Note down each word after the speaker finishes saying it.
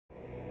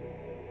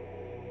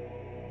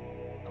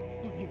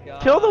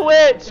god. Kill the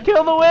witch!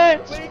 Kill the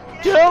witch!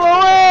 Kill the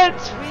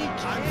witch!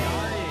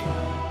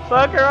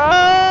 Fuck her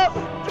up!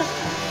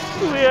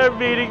 We are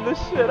beating the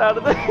shit out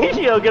of the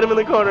Yo, get him in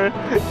the corner.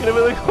 Get him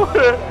in the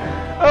corner.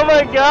 Oh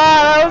my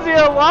god, how is he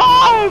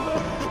alive?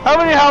 How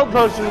many health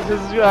potions does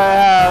this guy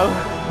have?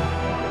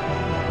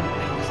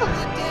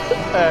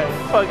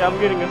 Alright, fuck, I'm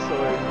getting a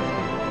sword.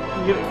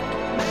 I'm getting...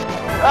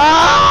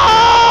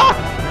 Ah!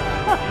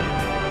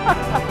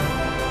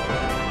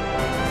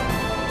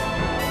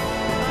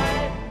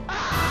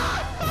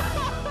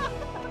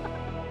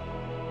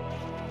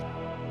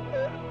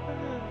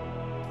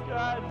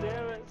 God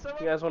damn it.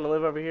 You guys want to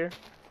live over here?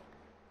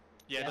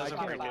 Yeah, it doesn't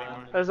break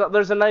anymore.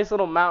 There's a nice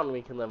little mountain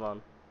we can live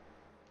on.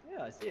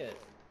 Yeah, I see it.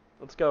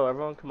 Let's go,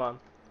 everyone. Come on.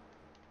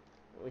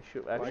 We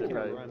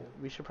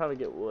should probably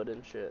get wood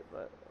and shit,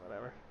 but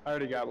whatever. I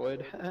already got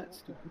wood.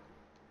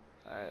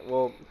 Alright,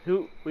 well,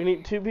 we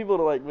need 2 people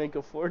to like make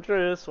a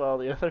fortress while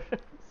the others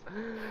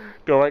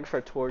go like for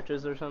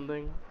torches or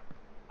something.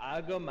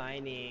 I'll go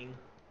mining.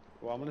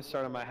 Well, I'm gonna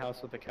start on my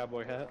house with a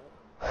cowboy hat.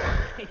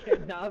 You're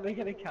not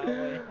making a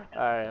cowboy.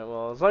 Alright,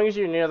 well, as long as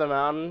you're near the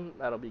mountain,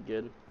 that'll be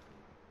good.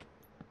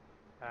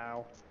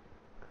 Ow.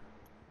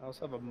 I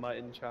also have a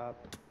mutton chop.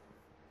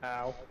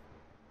 Ow.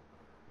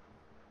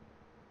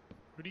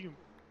 What do you...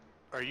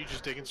 Are you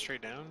just digging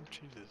straight down?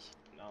 Jesus.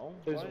 No.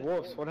 There's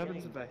wolves. What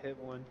happens if I hit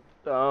one?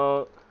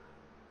 Don't.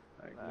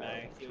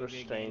 Max, you would be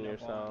Restrain getting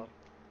up yourself.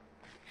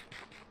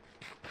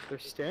 They're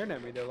staring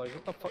at me. They're like,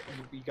 what the fuck?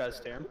 You got a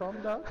staring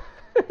problem, dog?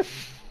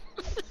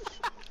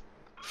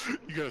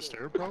 You got a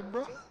stare problem,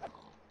 bro?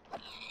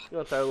 You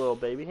want their little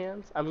baby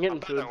hands? I'm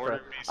getting food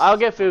for. I'll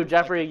get food,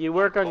 Jeffrey. You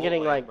work on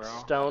getting like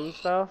stone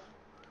stuff.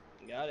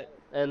 Got it.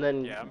 And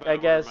then Yeah, I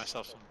guess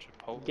myself some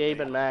Chipotle. Gabe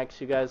and Max,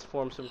 you guys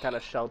form some kind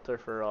of shelter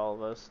for all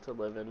of us to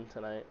live in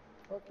tonight.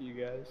 Fuck you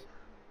guys.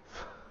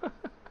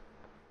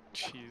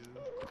 Jesus.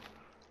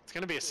 It's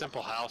gonna be a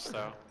simple house,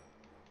 though.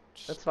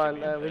 That's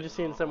fine. We just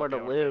need somewhere to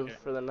live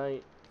for the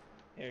night.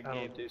 Here, I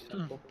Gabe. don't do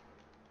simple.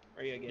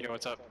 Where you Gabe? Yo,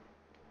 what's up?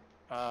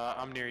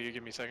 I'm near you.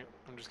 Give me a second.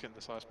 I'm just getting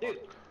this last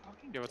Dude, block.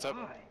 fucking Yo, what's up?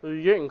 die. Are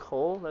you getting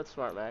coal? That's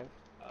smart, Max.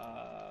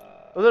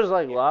 Oh, Oh, there's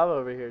like lava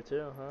over here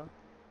too, huh?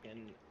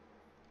 and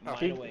Oh,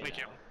 mine away thank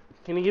you. now.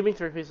 Can you give me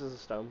 3 pieces of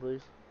stone,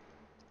 please?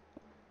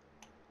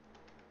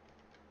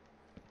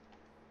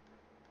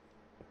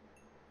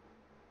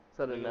 Is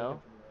that a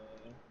no?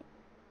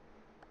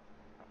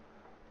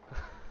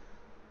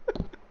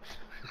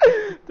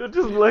 Don't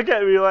just look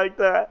at me like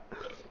that.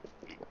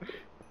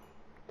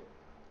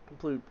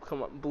 Blue,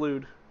 come on,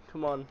 blued,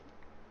 come on.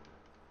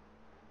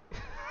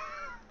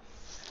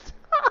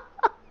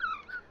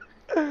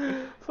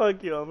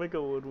 Fuck you, I'll make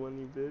a wood one,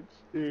 you bitch.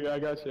 Dude, I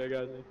got you, I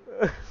got you.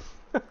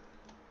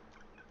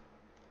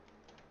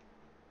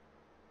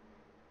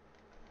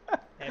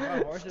 Hey, my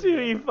horse is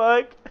Stewie, dead.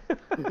 fuck.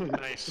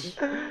 Nice.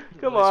 Come At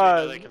least we know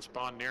on. they can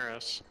spawn near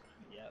us.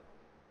 Yep.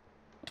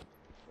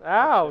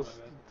 Ow.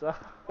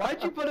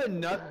 Why'd you put a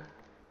nut?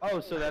 Oh,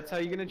 so that's how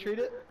you're gonna treat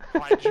it?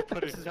 Why'd you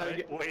put This is how you a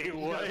get. Wait, You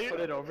what? gotta put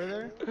it over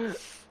there?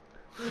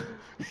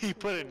 He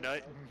put a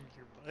nut in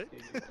your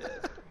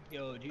butt?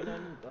 Yo, do you know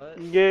your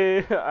butt?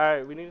 Yeah,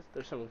 alright, we need,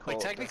 there's some coal.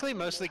 Like, technically,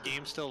 most of the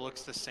game still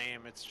looks the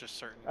same. It's just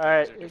certain things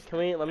Alright, are different. can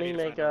we, let I me need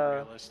to make find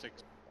a realistic...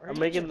 I'm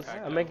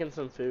making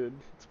some food.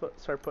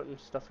 Let's start putting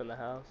stuff in the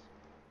house.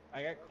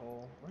 I got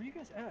coal. Where are you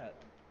guys at?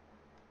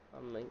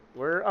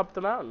 We're up the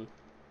mountain.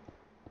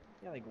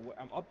 Yeah, like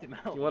I'm up the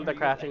mountain. You want the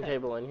Where are you crafting guys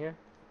table in here?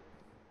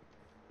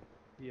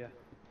 Yeah. Do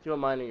you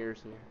want mine or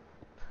yours in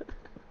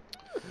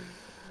here?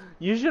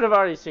 You should have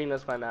already seen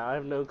us by now. I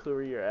have no clue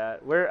where you're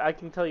at. I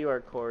can tell you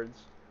our chords.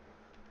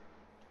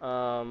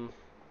 Oh,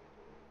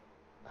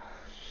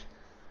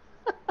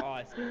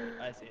 I see it.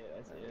 I see it.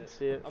 I see it.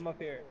 See it? I'm up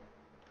here.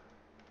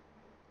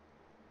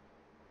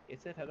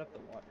 It said head up the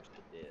water.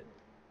 It did.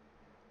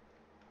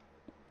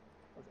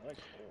 Oh, that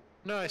looks cool.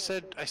 No, I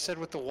said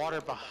with the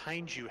water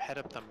behind you, head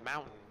up the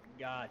mountain.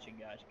 Gotcha.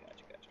 Yeah.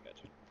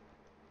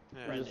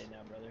 Friend day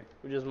now, brother.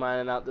 We're just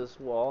mining out this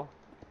wall.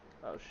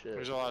 Oh shit.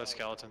 There's a lot of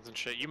skeletons and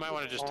shit. You might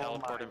want to just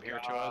teleport him here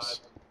to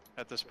us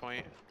at this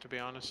point, to be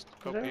honest.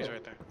 Cope, he's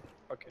right there.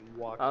 Fucking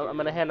walk. I'm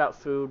gonna hand out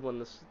food when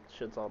this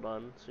shit's all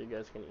done, so you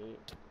guys can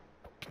eat.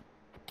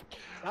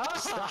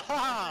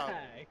 Stop!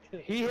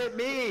 He hit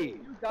me!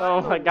 Oh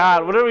my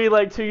god, what are we,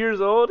 like 2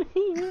 years old?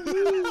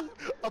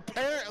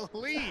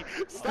 Apparently!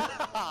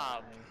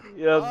 Stop!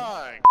 Yeah,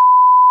 Fuck.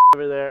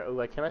 over there.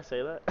 Oh, can I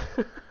say that?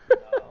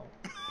 No.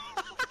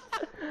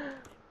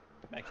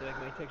 Max, you like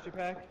my texture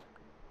pack?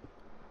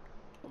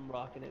 I'm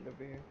rocking it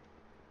over here.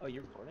 Oh,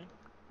 you're recording?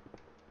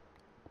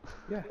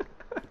 Yeah.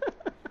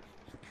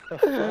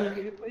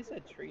 Who placed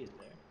that tree in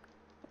there?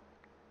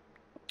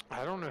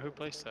 I don't know who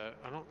placed that.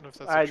 I don't know if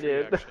that's I a tree,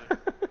 did. actually.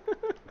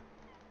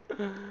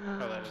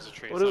 Oh, that is a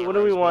tree. What It's do not a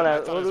we rose want bush. I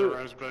as- thought what it was do a we-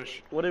 rose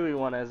bush. What do we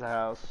want as a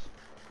house?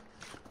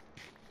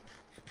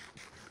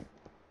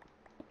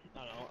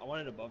 I don't know. I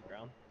want it above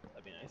ground.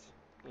 That'd be nice.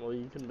 Well,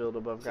 you can build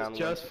above This ground. is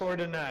just for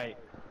tonight.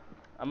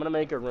 I'm gonna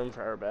make a room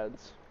for our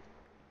beds.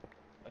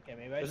 Okay,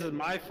 maybe I This should. is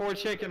my 4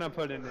 chicken I'm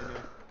putting in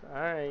here.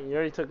 Alright, you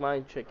already took my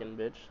chicken,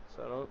 bitch.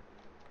 So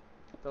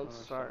don't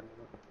Oh, start.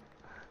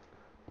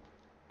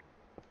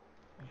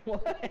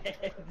 What?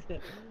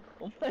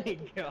 Oh my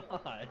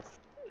gosh.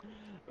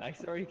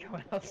 Max already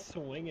coming out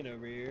swinging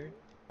over here.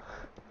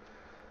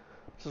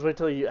 Just wait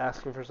till you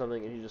ask him for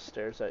something and he just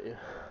stares at you.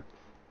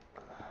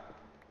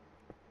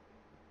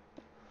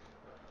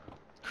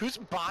 Who's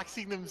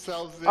boxing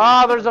themselves in?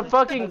 Ah, there's a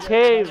fucking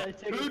cave!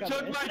 Who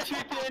took my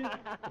chicken?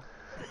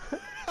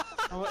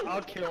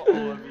 I'll kill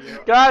all of you.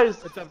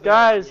 Guys! What's up there?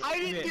 Guys! I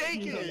Give me didn't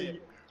take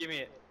it! Give me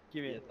it.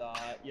 Give me You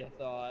it.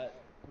 thought.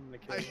 I'm gonna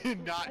kill I you.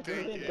 did not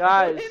take it.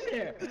 Guys! I threw it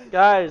in there.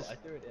 Guys! I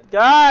threw it in.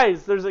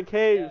 Guys! There's a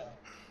cave!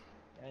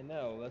 Yeah. I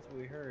know, that's what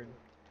we heard.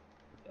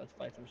 Let's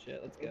fight some shit,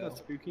 let's What go. that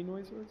spooky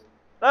noise was?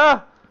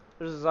 Ah!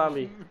 There's a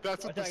zombie.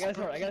 That's what Watch the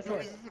out, I got a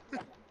sword,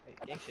 spooky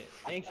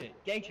Hey,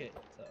 gang shit.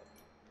 What's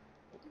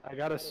up? I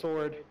got a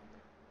sword.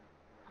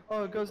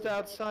 Oh, it goes to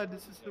outside.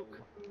 This is so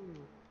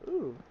cool.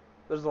 Ooh.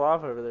 There's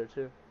lava over there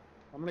too.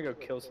 I'm gonna go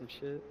kill some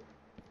shit.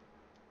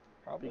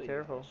 Probably Be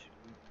careful. should-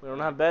 We don't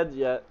have beds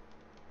yet.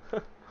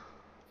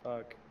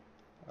 Fuck.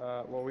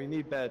 Well, we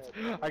need beds.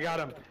 I got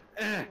him.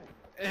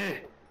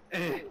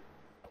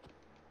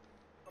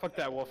 Fuck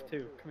that wolf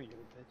too. Come here, you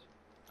bitch.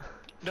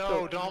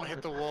 No, don't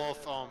hit the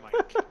wolf. Oh my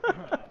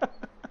god.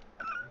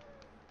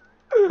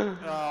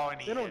 Oh,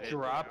 and he They don't hit it,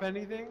 drop too.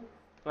 anything.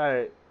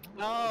 Alright.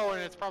 No,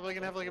 and it's probably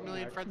gonna have like a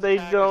million friends. They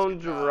attack us. don't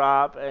Good job.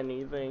 drop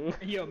anything.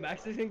 Yo,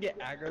 Max is gonna get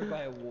aggroed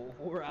by a wolf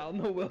while we're out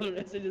in the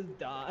wilderness and just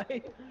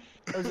die.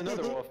 There's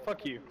another wolf.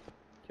 Fuck you.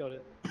 Killed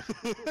it.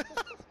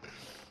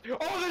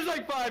 Oh, there's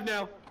like 5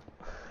 now.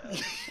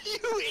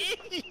 You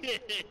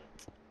idiot!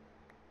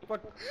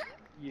 Fuck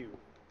you.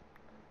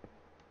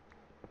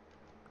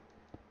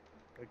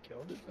 I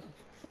killed it.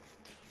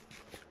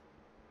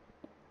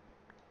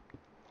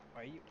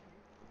 Are you?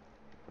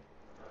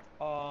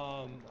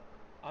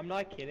 I'm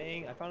not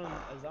kidding. I found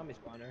a zombie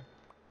spawner.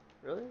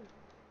 Really?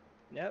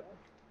 Yep.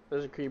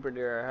 There's a creeper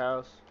near our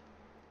house.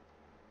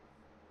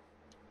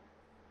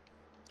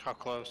 How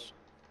close?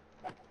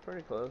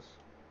 Pretty close.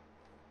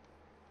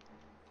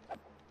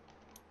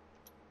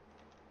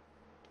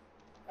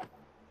 I'm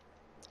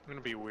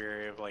gonna be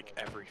weary of like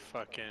every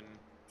fucking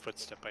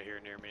footstep I hear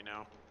near me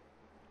now.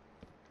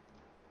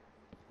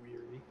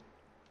 Weary.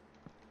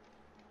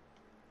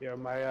 Yeah,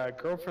 my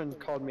girlfriend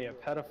called me a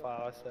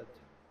pedophile. I said,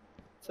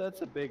 "So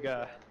that's a big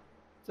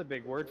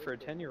word for a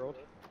 10-year-old."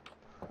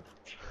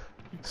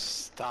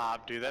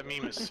 Stop, dude. That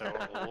meme is so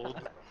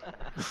old. I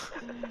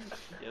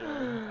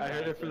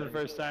heard it for the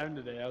first time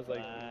today. I was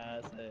like,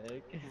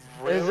 Classic.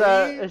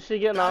 Really? Is she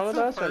getting on with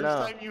us or That's the no?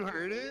 first time you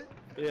heard it?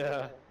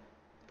 "Yeah."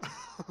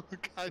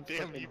 God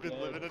damn, fucking you've been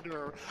dead. living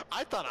under a...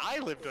 I thought I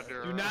lived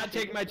under a... Do not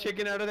take my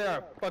chicken out of there.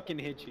 I'll fucking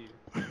hit you.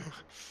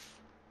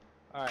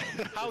 All right.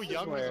 How this is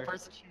young was the where-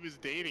 person she was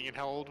dating and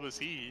how old was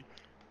he?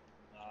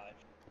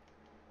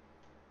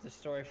 It's a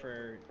story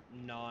for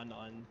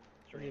non-on.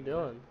 What are you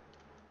doing?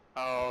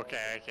 Oh,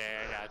 okay,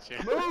 I got you.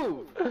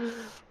 Move.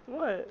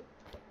 What?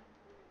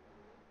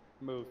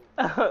 Move.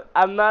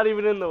 I'm not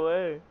even in the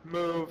way.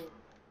 Move.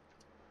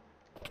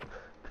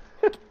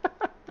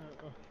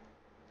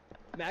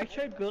 Max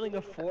tried building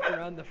a fort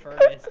around the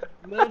furnace.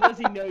 Little does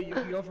he know you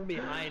can go from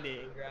behind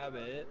it and grab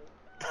it.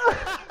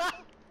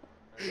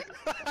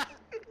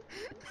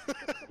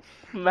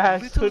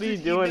 Max, Little what are you did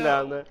he doing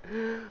down know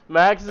there?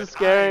 Max is that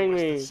scaring I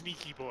was me. the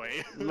sneaky boy.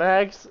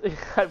 Max,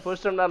 I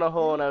pushed him down a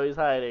hole and now he's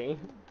hiding.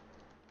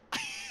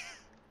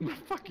 I'll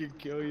fucking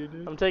kill you,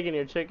 dude. I'm taking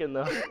your chicken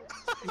though.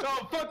 No,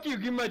 fuck you.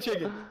 Give me my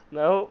chicken.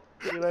 Nope,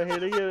 you're not here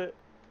to get it.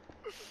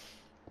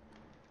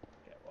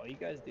 Okay, while you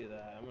guys do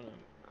that, I'm gonna.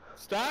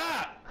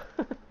 Stop.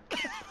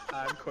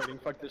 I'm quitting.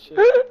 Fuck this shit.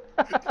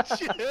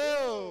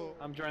 Chill!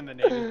 I'm joining the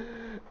Navy.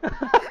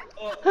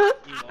 Oh, you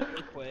know,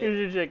 real quick.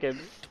 Here's your chicken.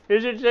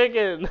 Here's your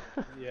chicken.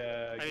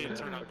 Yeah. I need to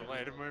turn on the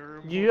light in my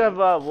room. Do you have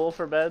wool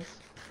for beds?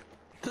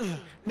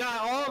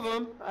 Not all of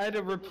them. I had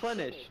to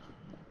replenish.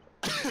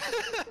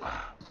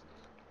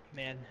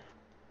 Man,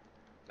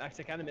 Max,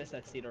 I kind of missed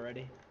that seat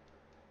already.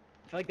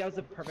 I feel like that was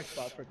the perfect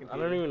spot for a computer. I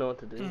don't even know what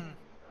to do.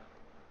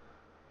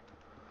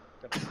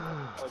 Oh, this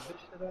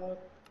shit out.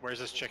 Where's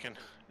this chicken?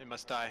 It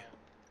must die.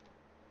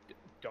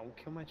 Don't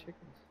kill my chickens.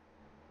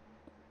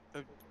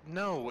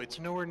 No, it's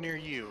nowhere near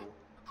you.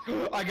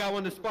 I got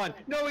one to spawn.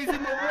 No, he's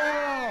in the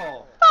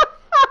wall.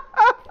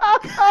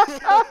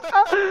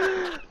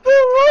 The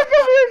look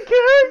of your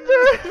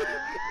character!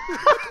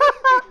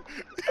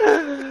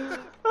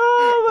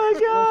 Oh my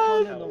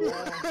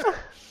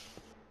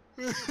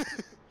god!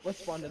 What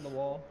spawned in the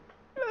wall?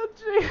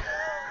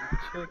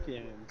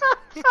 Chicken.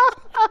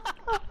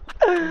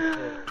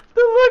 The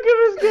look of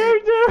his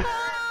character!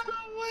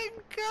 Oh my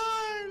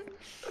god!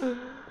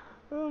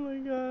 Oh my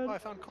Oh, I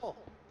god. found coal.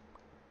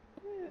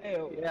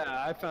 Ew.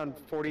 Yeah, I found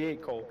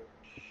 48 coal.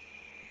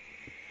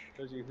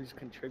 Shows you who's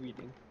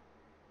contributing.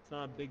 It's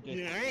not a big deal.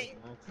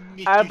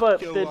 Yeah. I put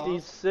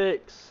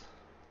 56.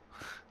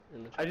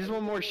 in the I just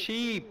want more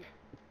sheep.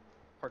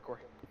 Parkour.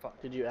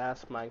 Fuck. Did you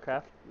ask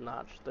Minecraft,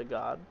 Notch the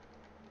God?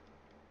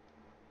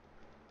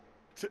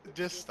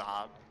 Just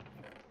stop.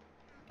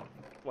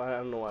 Well, I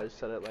don't know why I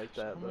said it like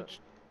that, but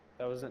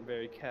That wasn't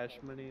very cash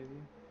money of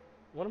you.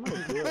 what am I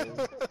doing?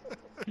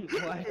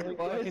 Why? Like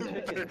Why fucking is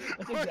it? chicken.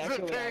 That's Wasn't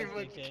exactly what I very was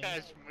much thinking.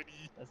 cash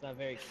money. That's not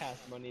very cash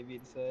money of you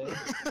to say.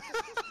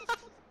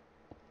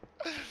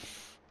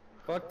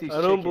 Fuck these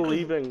I don't chickens.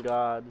 believe in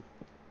God.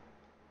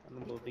 I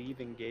don't believe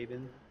in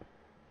Gaben.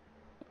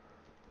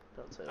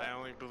 Don't say I that.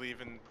 only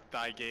believe in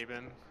thy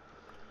Gaben.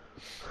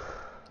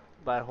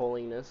 By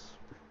holiness.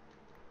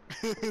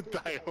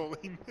 Thy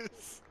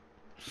holiness.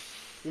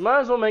 You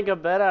might as well make a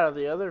bed out of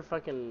the other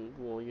fucking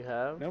wool you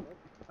have. Nope.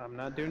 I'm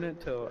not doing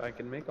it till I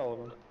can make all of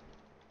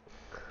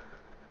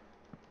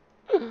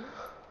them.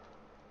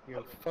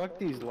 Yo, fuck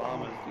these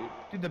llamas, dude.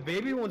 Dude, the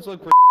baby ones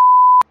look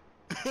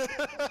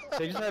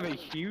They just have a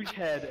huge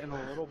head and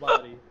a little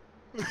body.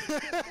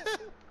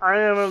 I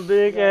am a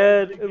big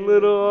head and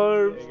little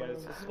arms. Hey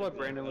guys, this is what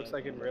Brandon looks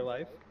like in real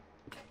life.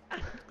 I'm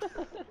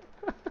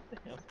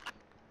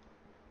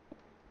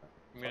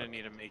gonna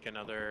need to make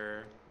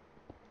another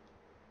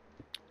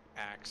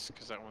axe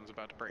because that one's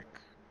about to break.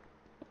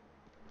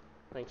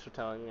 Thanks for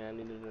telling me. I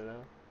needed to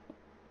know.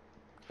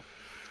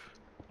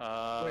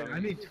 Wait, I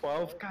need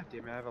 12? God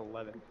damn it, I have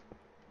 11.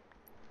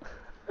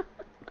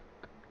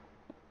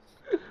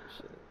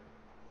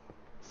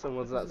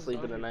 Someone's not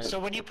sleeping tonight. So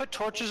when you put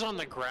torches on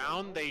the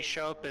ground, they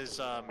show up as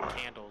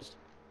candles.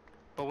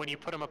 But when you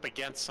put them up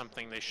against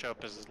something, they show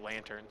up as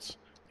lanterns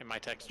in my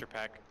texture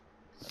pack.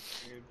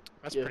 That's weird.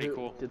 That's Yeah, pretty who-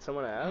 cool. Did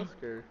someone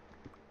ask or?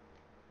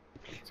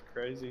 It's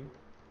crazy.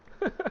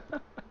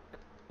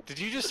 Did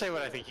you just say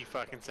what I think you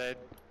fucking said?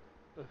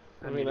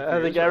 I mean, mean, if I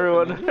it think is what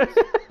everyone.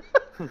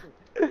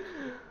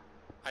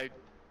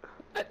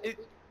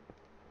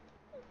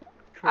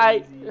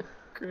 Crazy.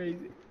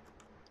 Crazy.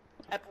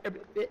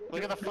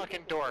 Look at the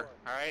fucking door,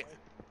 alright?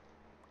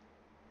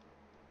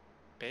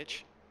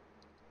 Bitch.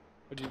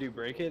 What'd you do,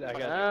 break it? I got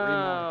 3 more.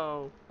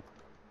 Oh.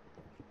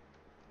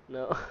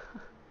 No.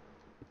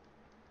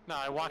 No,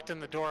 I walked in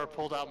the door,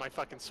 pulled out my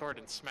fucking sword,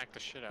 and smacked the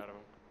shit out of him.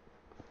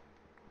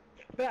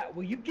 Bat,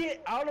 will you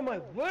get out of my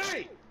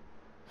way?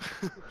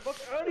 Fuck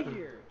out of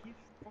here! Keep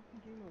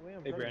fucking getting away.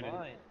 I'm Hey, running Brandon.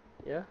 mine.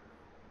 Yeah.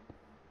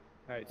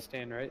 Alright,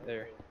 stand right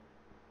there.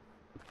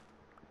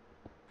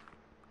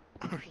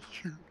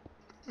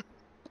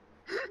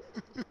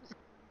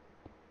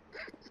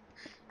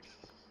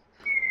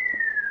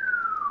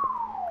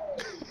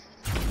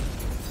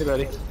 Hey,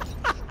 buddy.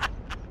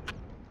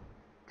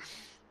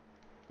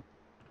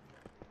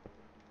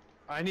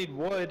 I need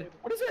wood.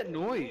 What is that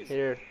noise?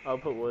 Here, I'll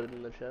put wood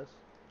in the chest.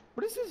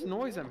 What is this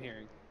noise I'm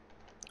hearing?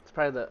 It's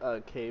probably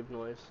the cave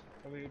noise.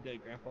 Over your dead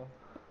grandpa.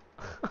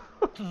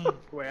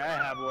 Wait, I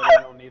have wood.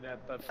 I don't need that,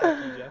 but fuck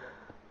you, Jeff.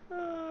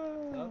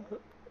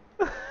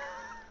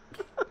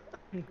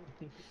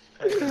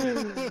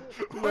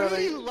 What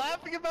are you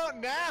laughing about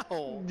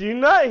now? Do you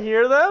not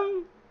hear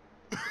them?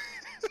 Do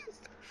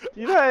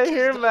you not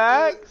hear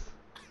Max?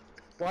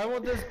 Why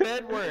won't this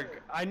bed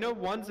work? I know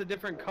one's a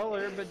different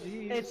color, but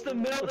geez. It's the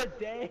middle of the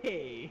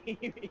day.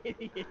 You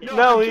idiot.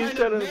 No, I'm he's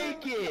trying to trying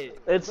make it.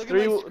 It's Look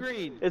three. at my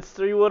screen. It's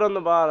 3 wood on the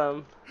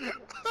bottom.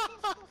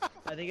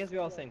 I think it's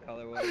all same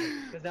color wood.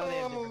 Because now they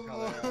have different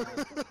color.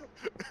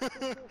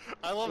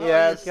 I love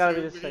Yeah, how it's gotta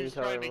be the assumed same he's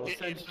trying to color. get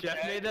Since into Jeff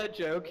bed. made that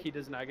joke, he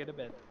does not get a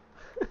bed.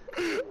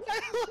 I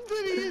love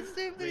that he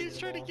assumed that he's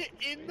trying to get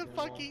in the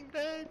Reasonable. fucking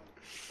bed.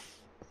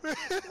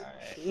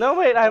 Alright. No,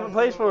 wait. I have a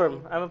place for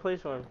him. I have a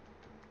place for him.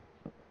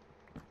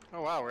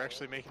 Oh wow, we're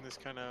actually making this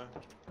kind of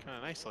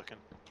nice looking.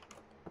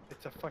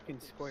 It's a fucking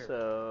square.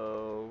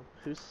 So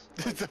who's?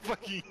 It's a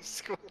fucking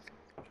square.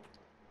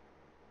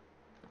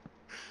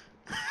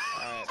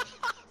 Alright.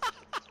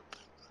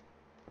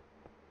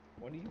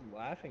 What are you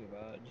laughing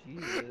about?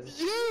 Jesus.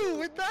 You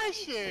with that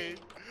shit.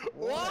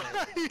 What?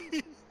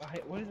 Why?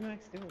 What is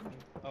Max doing?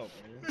 Oh,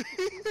 Brandon.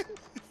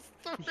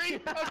 Three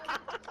fucking-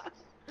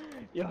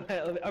 Yo, hey,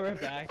 I'll be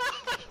right back.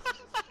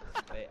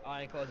 Wait,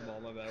 I closed them all,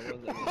 my bad. What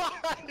was it? Why?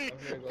 I'm gonna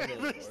go to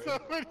the There's door. so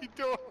many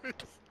doors.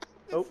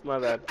 Oh, my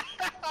bad.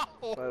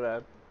 Ow. My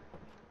bad.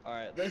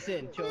 Alright,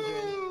 listen,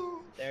 children.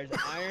 There's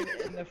iron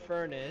in the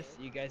furnace.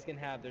 You guys can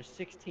have. There's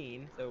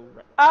 16, so.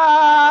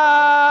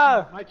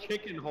 Ah! My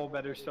chicken hole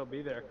better still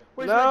be there.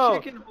 Where's No, my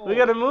chicken hole? we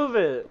gotta move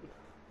it.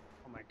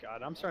 Oh my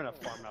god, I'm starting to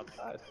farm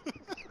outside.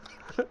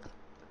 Fuck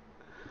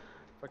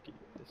you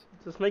guys.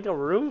 Just make a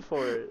room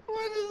for it.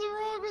 What is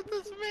wrong with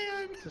this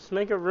man? Just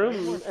make a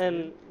room,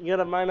 and you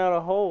gotta mine out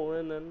a hole,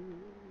 and then.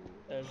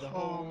 There's a Oh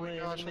hole my in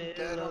gosh, the I'm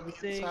middle dead of on the the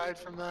sink. inside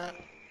from that.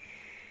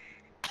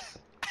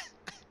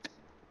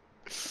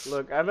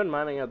 Look, I've been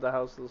mining at the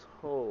house this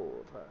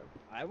whole time.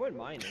 I went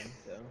mining,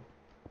 so.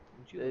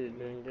 Don't you They're look at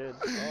me. doing good.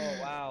 Oh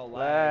wow,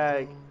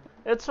 Lag.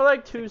 It's for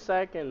like 2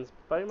 seconds.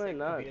 Bite my Sick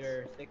nuts.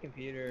 computer, sick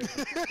computer.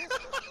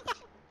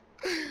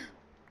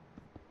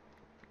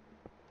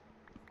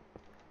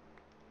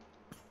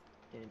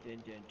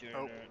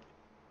 Oh.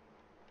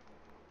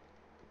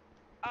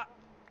 Ah.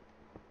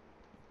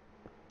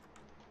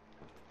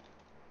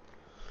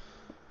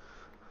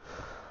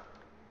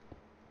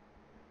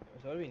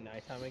 So it'll be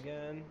nighttime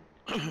again.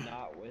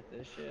 Not with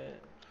this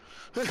shit.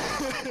 That's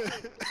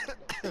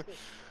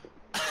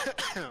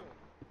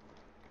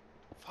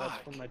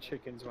Fuck. for my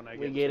chickens when I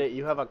We get. get it.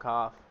 You have a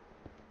cough.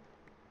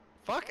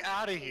 Fuck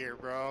out of here,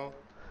 bro.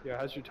 Yo,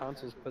 how's your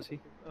tonsils, pussy?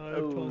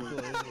 Oh.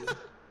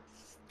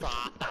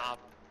 Stop.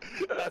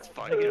 That's Look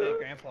funny. at that,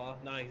 Grandpa,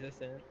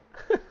 non-existent.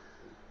 I'm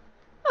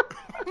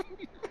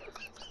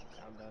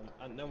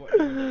done. No more.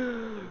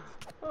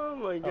 Oh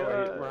my Oh wait,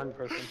 god. wrong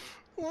person.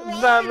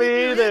 It's not me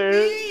did you hit either.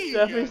 me?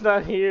 Jeffrey's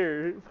not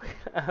here.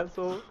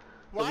 Asshole.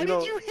 Why we did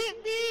don't- you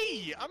hit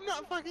me? I'm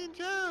not fucking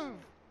Jeff.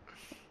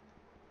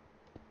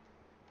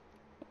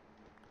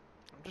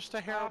 I'm just a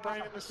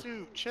Herobrine in a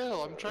suit.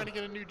 Chill. I'm trying to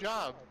get a new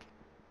job.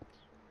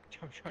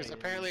 Because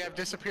apparently I've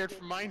disappeared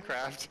from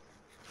Minecraft.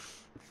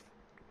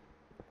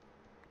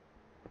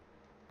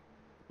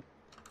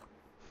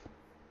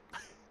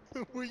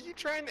 Were you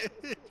trying to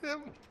hit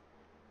him?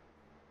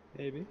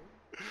 Maybe.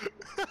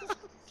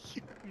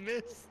 You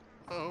missed.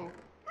 Oh.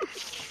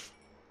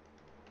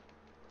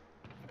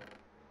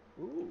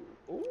 Ooh.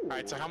 Ooh.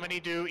 Alright, so how many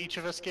do each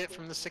of us get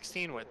from the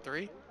 16? What,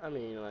 3? I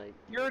mean, like.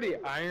 You already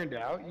ironed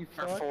out, you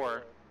Or fuck.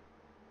 4?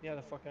 Yeah,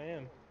 the fuck I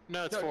am.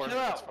 No, it's Yo, 4. chill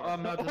It's out. 4. I'm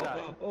about to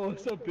die. Oh,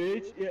 what's up,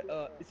 bitch? Yeah,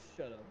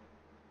 shut up.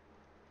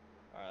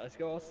 Alright, let's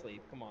go all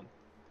sleep. Come on.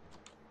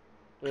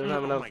 We don't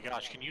have Oh enough. my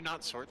gosh, can you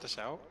not sort this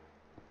out?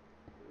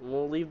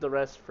 We'll leave the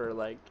rest for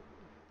like.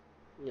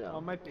 You know.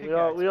 Oh, my we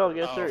all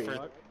pickaxe. get Oh, 3.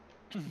 for-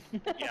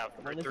 Yeah,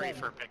 for What is 3 that?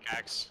 for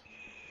pickaxe.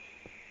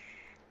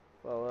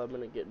 Well, I'm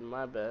gonna get in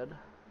my bed.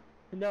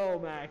 No,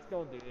 Max,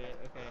 don't do it.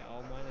 Okay,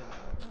 I'll mine it now.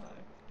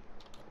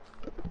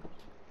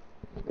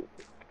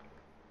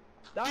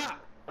 Relax. Stop!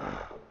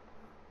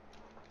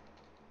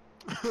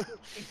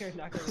 You're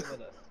not gonna live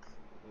with us.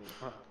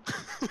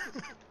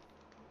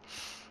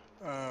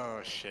 Oh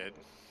shit.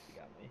 You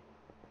got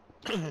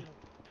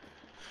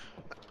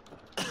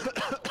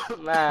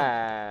me.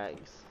 Max.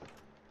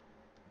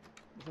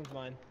 This one's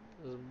mine.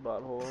 This is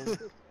butthole.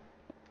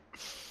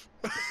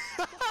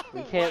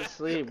 We can't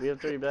sleep. We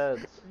have 3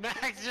 beds.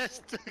 Max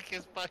just took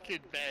his fucking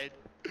bed.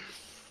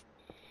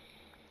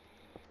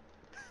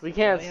 We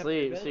can't only have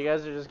sleep. 3 So you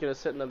guys are just gonna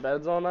sit in the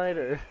beds all night,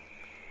 or?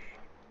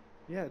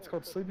 Yeah, it's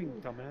called sleeping,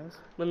 dumbass.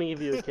 Let me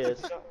give you a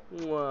kiss.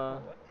 Mwah.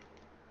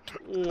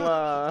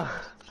 Mwah.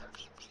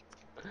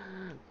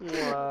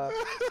 Mwah.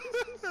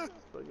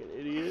 Fucking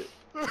idiot.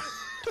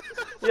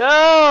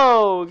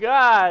 Yo!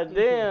 God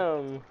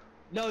damn.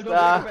 No, don't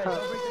Stop. break the bed. Don't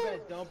break the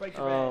bed. Don't break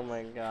the bed. Oh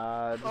my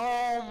god.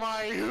 Oh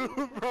my,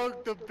 who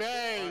broke the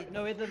bed?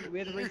 No, we have to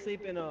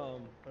re-sleep and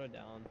put it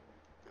down.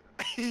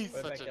 He's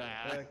Put it such back an down.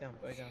 Put it ass. back down.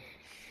 Put it down.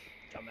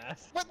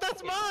 Dumbass. But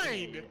that's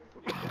mine!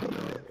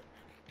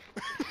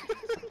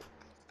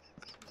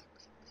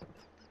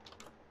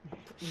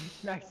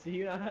 Max, do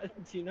you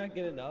not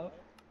get enough?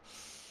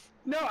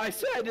 No, I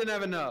said I didn't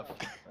have enough.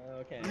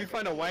 Okay. Let me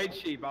find a white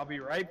sheep. I'll be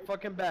right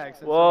fucking back.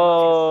 since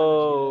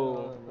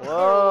Whoa.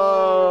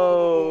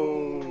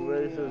 Whoa.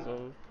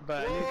 Racism.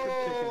 But I need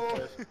some chicken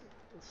first.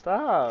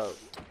 Stop.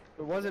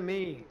 It wasn't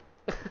me.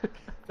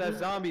 That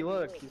zombie,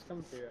 look, he's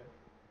coming for you.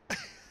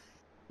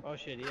 Oh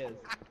shit, he is.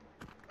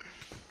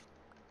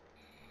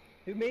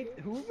 Who made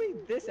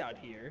this out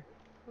here?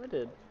 I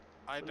did.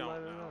 I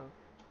don't know.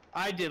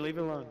 I did, leave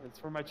it alone. It's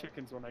for my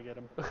chickens when I get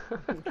them.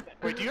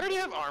 Wait, do you already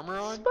have armor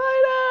on?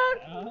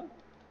 Spider!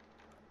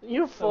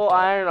 You have full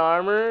iron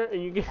armor,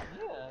 and you get.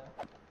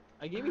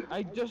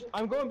 Yeah.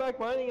 I'm going back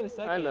mining in a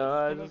second. I know.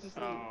 I Just just.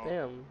 go back to sleep.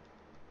 Damn.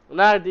 Well,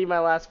 now I'd eat my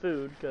last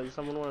food because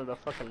someone wanted to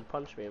fucking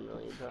punch me a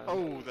million times.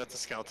 Oh, that's a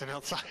skeleton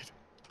outside.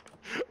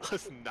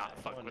 Let's not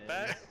fuck One with in.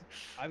 that.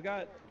 I've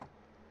got.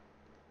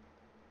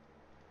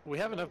 We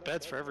have enough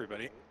beds for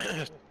everybody.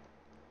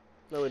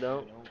 No, we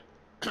don't.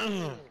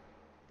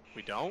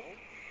 We don't?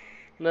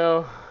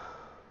 No.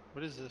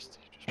 What is this that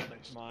you just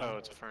placed? Mine. Oh,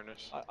 it's a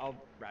furnace. I'll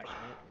ration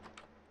it.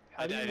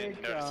 I How do you didn't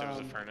make, notice it was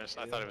a furnace.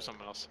 I thought it was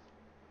something else.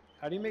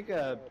 How do you make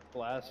a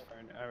blast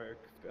furnace or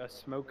a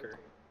smoker?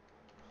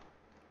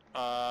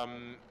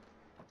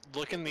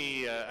 Look in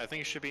the. I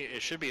think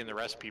it should be in the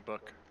recipe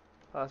book.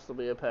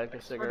 Possibly a pack I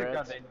of swear to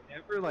God, cigarettes. they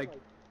never like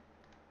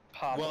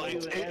pop. Well, up.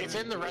 it's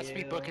in the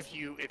recipe Ew. book if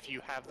you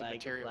have the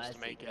materials to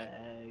make it.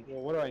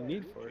 Well, what do I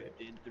need for it?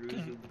 That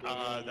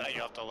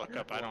you have to look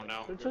up. I don't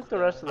know. Who took the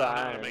rest of the I don't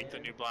know how to iron? make the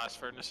new blast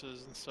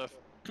furnaces and stuff.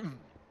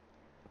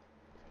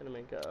 Gonna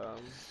make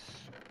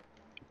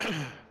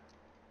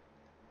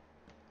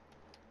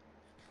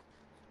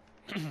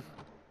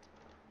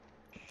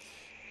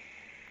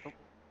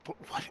But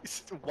what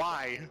is?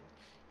 Why?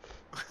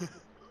 I'm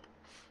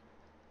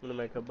gonna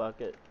make a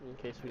bucket in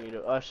case we need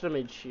it. Oh, I should have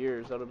made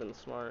shears. That would have been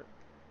smart.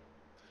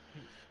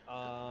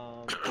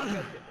 I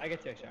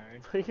got 2 extra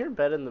iron. Put your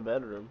bed in the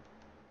bedroom.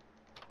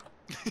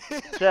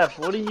 Jeff,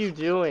 what are you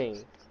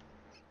doing?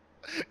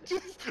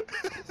 just,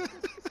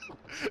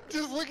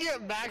 just looking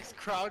at Max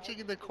crouching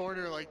in the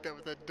corner like that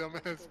with that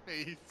dumbass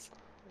face.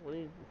 What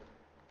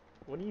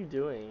are you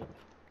doing?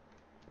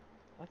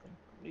 Nothing.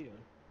 What are you doing?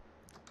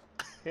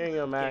 Here you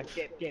go, Max.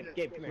 Gabe, come here.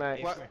 Max.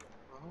 Gabe, What? come here.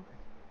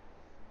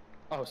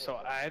 Oh, so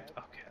I have to,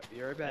 okay, I'll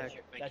be right back.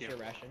 Thank That's you. your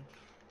ration.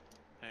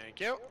 Thank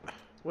you.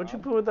 What'd you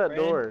put with that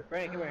Brandon, door?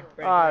 Brandon, come here.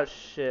 Ah, Brandon,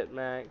 shit,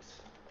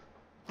 Max.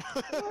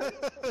 come here.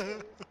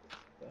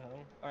 The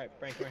hell? Alright,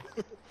 Brandon, come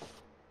here.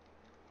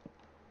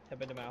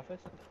 Step into my office.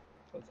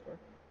 Close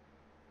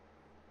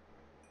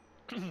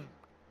the door.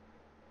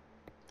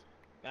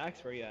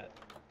 Max, where you at?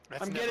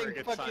 That's I'm never a getting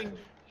good fucking sign.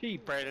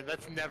 sheep. Brandon,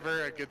 that's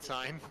never a good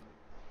sign.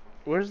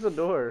 Where's the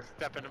door?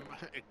 Step into my,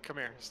 come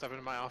here, step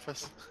into my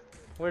office.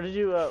 Where did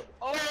you,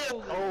 Oh,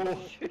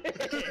 shit!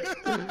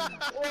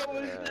 What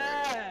was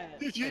that?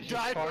 Did you It's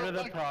die just part from of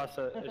the like-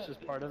 process. It's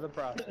just part of the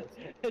process.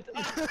 It's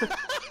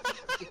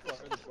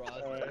part of the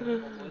process.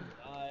 Almost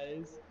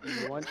dies.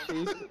 You want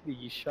sheep?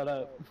 You shut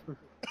up.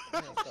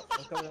 I'm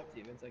coming up to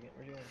you in a second.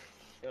 Where'd you go?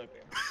 Get up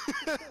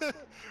here.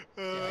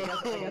 Yeah, I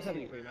got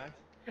something for you, Max.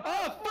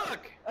 Oh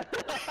fuck!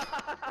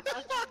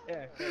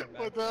 Here, Max.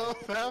 What the hell's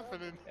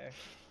happening? Here.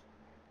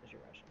 There's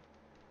your ration.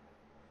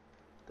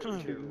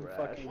 Two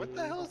fucking. What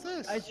the hell is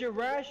this? It's your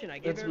ration. I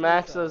gave It's everybody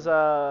Max's,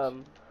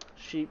 some.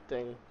 sheep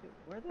thing. Dude,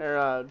 where the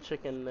Or,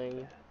 chicken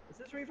thing. Is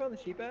this where you found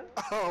the sheep at?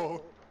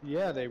 Oh.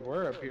 Yeah, they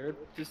were up here.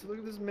 Just look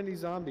at this mini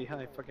zombie.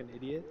 Hi, fucking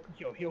idiot.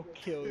 Yo, he'll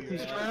kill you.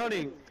 He's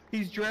drowning.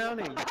 He's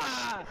drowning.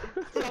 Ah!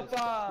 Stop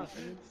up!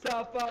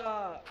 Stop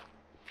up!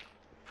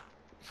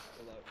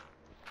 Hold up.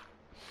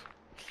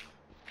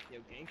 Yo,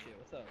 gang shit,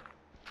 what's up?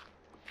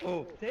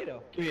 Oh,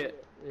 potato. Give me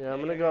it. Yeah, I'm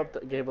gonna go up,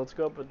 Gabe, let's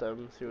go up with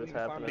them, see what's We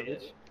can farm happening.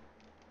 it.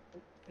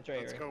 It's right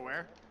Let's here. go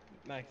where?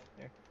 Max,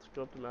 here. Let's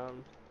go up the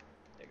mountain.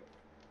 There you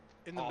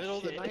In the Oh, middle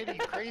shit. of the night? Are you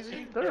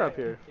crazy? They're up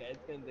here. Yeah,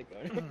 it's in the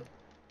corner.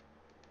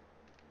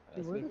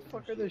 Dude, where the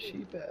fuck are the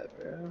sheep at,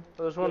 bro?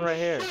 Oh, there's one right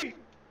here.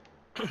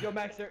 Yo,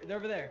 Max, they're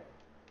over there.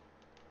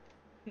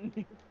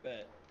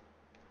 Bet.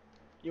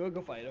 You wanna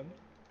go fight them?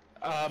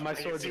 My I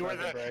can sword's see where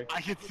about to break.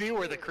 I can see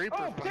where the creeper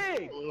Oh,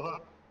 pig! blew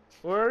up.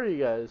 Where are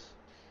you guys?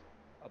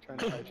 I'll try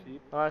and fight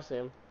sheep. Oh, I see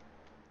him.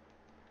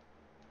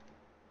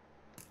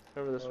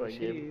 Over this Oh, way,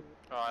 Gabe. sheep.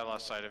 Oh, I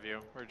lost sight of you.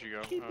 Where'd you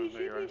go? Sheepy, Oh,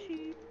 there you are. sheepy,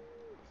 sheep.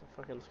 It's a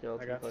fucking I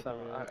skeleton. got fucking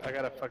some. me up. I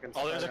got a fucking.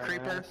 Oh, there's a spider on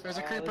my creeper. ass. There's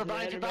a Oh, creeper there's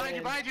behind you, another behind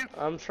you, one. behind you.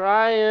 I'm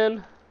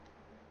trying.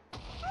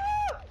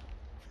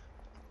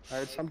 I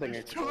heard something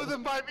There's two explode. of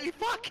them by me.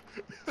 Fuck.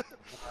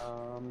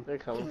 They're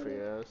coming for you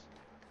guys.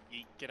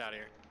 Yeet, get out of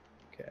here.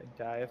 Okay,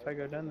 I die if I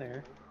go down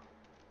there.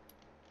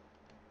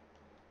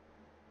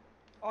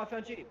 Oh, I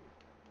found sheep.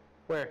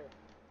 Where?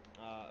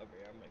 Over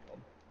here, I'm gonna call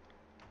them.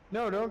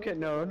 No, don't get.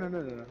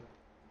 No.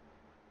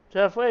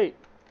 Jeff, wait.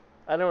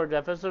 I know where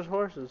Jeff is. There's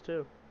horses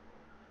too.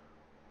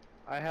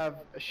 I have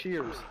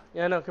shears.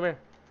 Yeah, no, come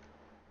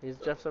here.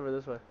 Jeff's over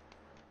this way.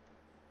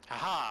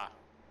 Haha.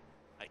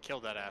 I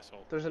killed that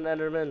asshole. There's an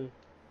Enderman.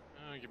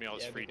 Oh, give me all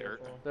this Yeah, free be dirt.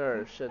 careful. There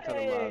are a shit ton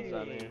of mobs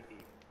down here.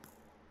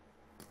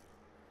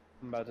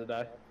 I'm about to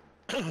die.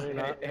 No, you're Hey,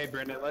 not. hey,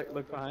 Brandon,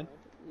 look behind.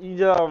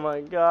 Oh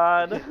my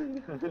god.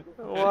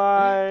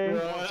 Why?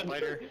 Run.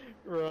 Spider.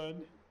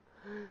 Run.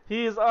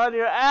 He's on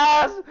your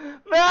ass!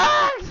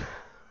 Max!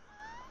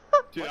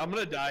 Dude, I'm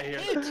gonna die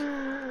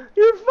here.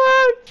 You're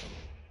fucked!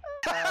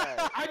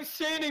 I'm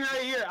standing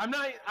right here. I'm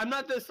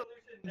not the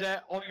solution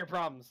to all your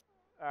problems.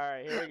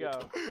 Alright, here we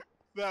go.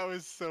 That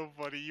was so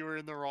funny. You were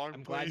in the wrong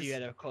I'm place. glad you had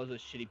to close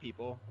those shitty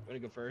people. I'm gonna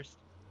go first.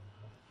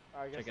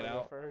 Alright, Check it I'll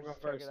out. go first. Go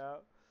Check first. it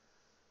out.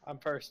 I'm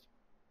first.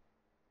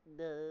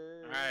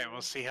 Alright,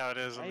 we'll see how it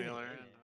is on the other end.